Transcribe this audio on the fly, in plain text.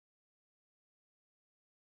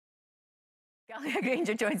Galia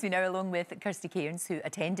Grainger joins me now along with Kirsty Cairns, who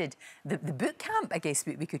attended the boot camp, I guess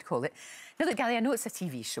we could call it. Now look, Galia, I know it's a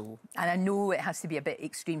TV show and I know it has to be a bit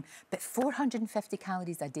extreme, but 450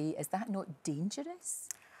 calories a day, is that not dangerous?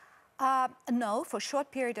 No, for a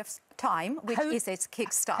short period of time, which is its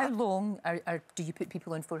kickstart. How long do you put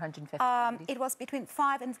people on 450 calories? It was between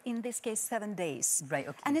 5 and, in this case, 7 days. Right,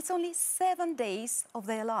 OK. And it's only 7 days of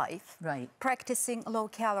their life practicing low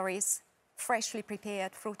calories, freshly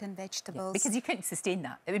prepared fruit and vegetables. Yeah, because you couldn't sustain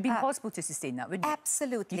that. It would be impossible to sustain that, wouldn't it?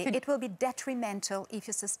 Absolutely. It will be detrimental if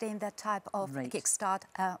you sustain that type of kickstart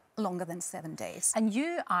longer than 7 days. And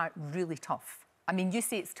you are really tough. I mean, you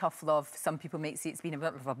say it's tough love. Some people might say it's been a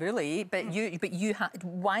bit of a bully, but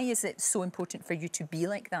why is it so important for you to be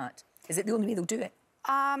like that? Is it the only way they'll do it?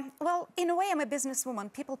 Well, in a way, I'm a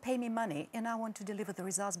businesswoman. People pay me money, and I want to deliver the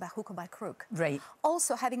results by hook or by crook. Right.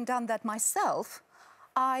 Also, having done that myself,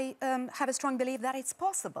 I have a strong belief that it's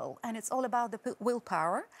possible, and it's all about the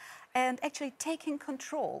willpower and actually taking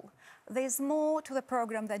control. There's more to the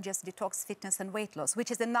program than just detox, fitness and weight loss,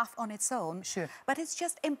 which is enough on its own. Sure. But it's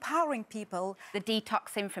just empowering people. The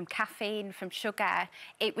detoxing from caffeine, from sugar,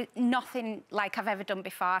 it was nothing like I've ever done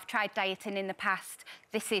before. I've tried dieting in the past.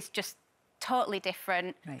 This is just totally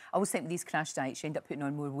different. Right. I always think with these crash diets, you end up putting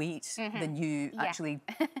on more weight than you actually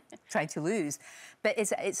try to lose. But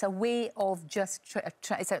it's a way of just...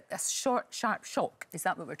 it's a short, sharp shock. Is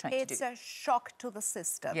that what we're trying to do? It's a shock to the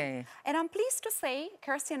system. Yeah. And I'm pleased to say,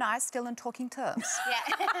 Kirsty and I are still on talking terms.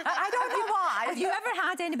 I don't know why. Have you ever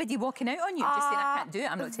had anybody walking out on you, just saying, I can't do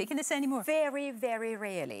it, I'm not taking this anymore? Very, very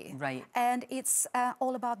rarely. Right. And it's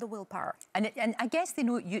all about the willpower. And I guess they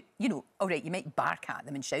know, you know, all right, you might bark at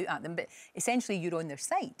them and shout at them, but essentially you're on their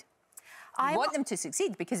side. You want them to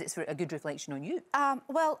succeed because it's a good reflection on you.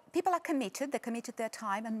 Well, people are committed. They committed their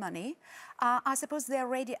time and money. I suppose they're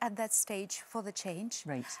ready at that stage for the change.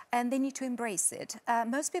 Right. And they need to embrace it.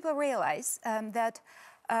 Most people realise that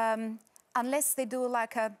unless they do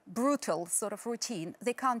like a brutal sort of routine,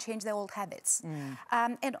 they can't change their old habits.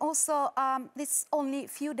 And also, it's only a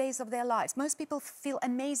few days of their lives. Most people feel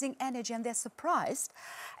amazing energy and they're surprised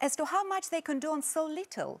as to how much they can do on so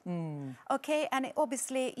little. OK, and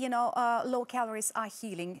obviously, you know, low calories are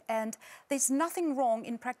healing, and there's nothing wrong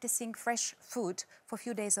in practicing fresh food for a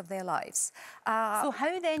few days of their lives. So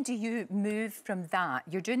how then do you move from that?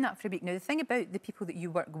 You're doing that for a week. Now, the thing about the people that you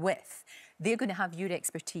work with, they're going to have your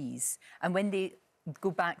expertise. And when they go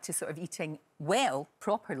back to sort of eating well,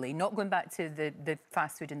 properly, not going back to the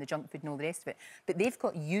fast food and the junk food and all the rest of it, but they've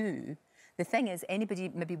got you. The thing is, anybody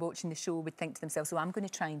maybe watching the show would think to themselves, well, I'm going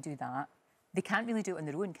to try and do that. They can't really do it on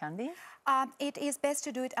their own, can they? It is best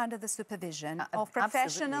to do it under the supervision of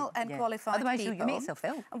professional and qualified Otherwise, people. you make yourself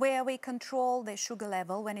ill. Where we control the sugar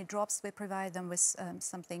level. When it drops, we provide them with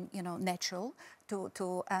something, you know, natural to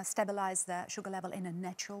stabilise the sugar level in a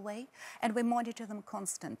natural way. And we monitor them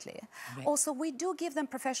constantly. Right. Also, we do give them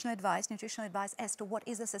professional advice, nutritional advice, as to what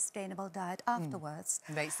is a sustainable diet afterwards.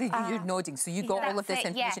 Right, so you're nodding, so you got all of this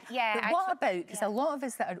information. But what about, because a lot of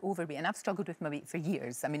us that are overweight, and I've struggled with my weight for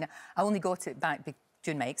years. I mean, I only got it back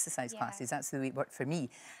during my exercise classes. That's the way it worked for me.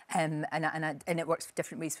 And it works for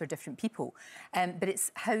different ways for different people. But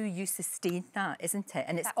it's how you sustain that, isn't it?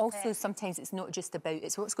 And it's also, sometimes it's not just about,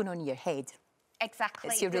 it's what's going on in your head. Exactly.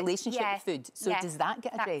 It's your relationship with food. So does that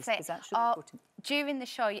get addressed? Is that really important? During the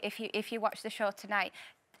show, if you watch the show tonight,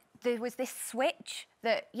 there was this switch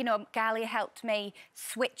that, you know, Galia helped me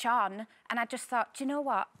switch on, and I just thought, do you know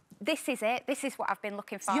what? This is it. This is what I've been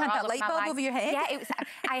looking for. You had that light bulb over your head? Yeah, it was.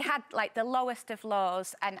 I had like the lowest of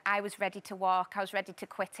lows, and I was ready to walk. I was ready to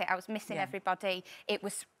quit it. I was missing everybody. It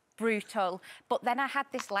was brutal. But then I had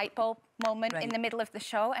this light bulb moment in the middle of the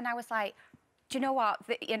show, and I was like, do you know what?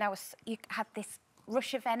 You know, you had this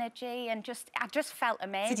rush of energy, and I just felt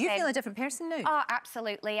amazing. So do you feel a different person now? Oh,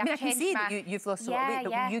 absolutely. I mean, I can see that you've lost a lot of weight,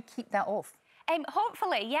 but will you keep that off?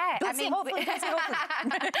 Hopefully, yeah. Don't say hopefully, don't say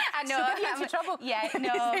hopefully. I know. So get you into trouble. Yeah,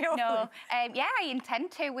 no. Yeah, I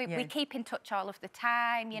intend to. We keep in touch all of the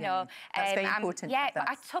time, you know. That's very important. Yeah, but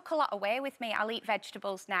I took a lot away with me. I'll eat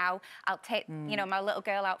vegetables now. I'll take, you know, my little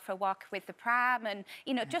girl out for a walk with the pram, and,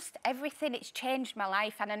 you know, just everything. It's changed my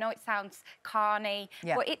life, and I know it sounds corny,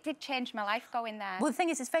 but it did change my life going there. Well, the thing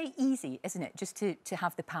is, it's very easy, isn't it, just to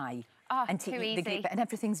have the pie. Oh, and to eat the grape, and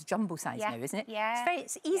everything's jumbo size now, isn't it? Yeah.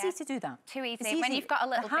 It's easy to do that. Too easy. When you've got a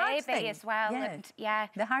little baby as well.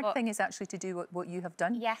 The hard thing is actually to do what you have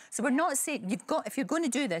done. Yeah. So we're not saying, if you're going to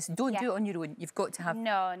do this, don't do it on your own. You've got to have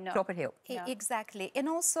proper help. Exactly. And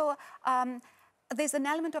also, there's an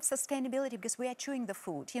element of sustainability because we are chewing the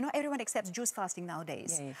food. You know, everyone accepts juice fasting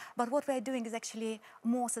nowadays. Yeah. But what we're doing is actually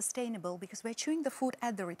more sustainable because we're chewing the food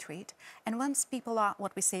at the retreat. And once people are,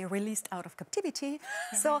 what we say, released out of captivity,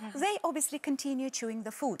 so they obviously continue chewing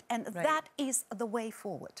the food. And that is the way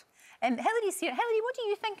forward. Hilary's here. Hilary, what do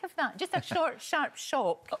you think of that? Just a short, sharp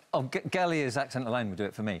shock. Oh, Galia's accent alone would do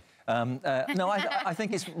it for me. No, I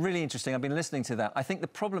think it's really interesting. I've been listening to that. I think the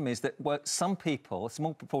problem is that some people, a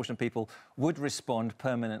small proportion of people, would respond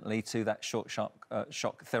permanently to that short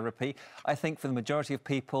shock therapy. I think for the majority of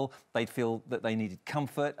people, they'd feel that they needed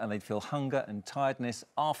comfort and they'd feel hunger and tiredness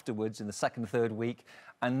afterwards in the second, third week.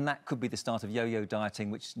 And that could be the start of yo-yo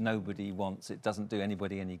dieting, which nobody wants. It doesn't do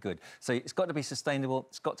anybody any good. So it's got to be sustainable.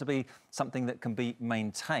 It's got to be something that can be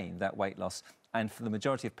maintained, that weight loss. And for the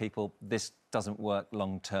majority of people, this doesn't work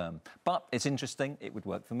long term. But it's interesting. It would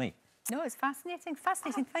work for me. No, it's fascinating.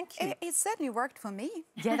 Fascinating. Thank you. It certainly worked for me.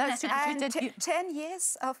 Yeah, that's true. And 10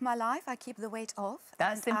 years of my life, I keep the weight off.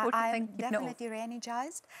 That's the important thing. I'm definitely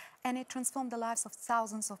re-energized. And it transformed the lives of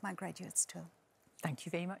thousands of my graduates too. Thank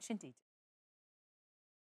you very much indeed.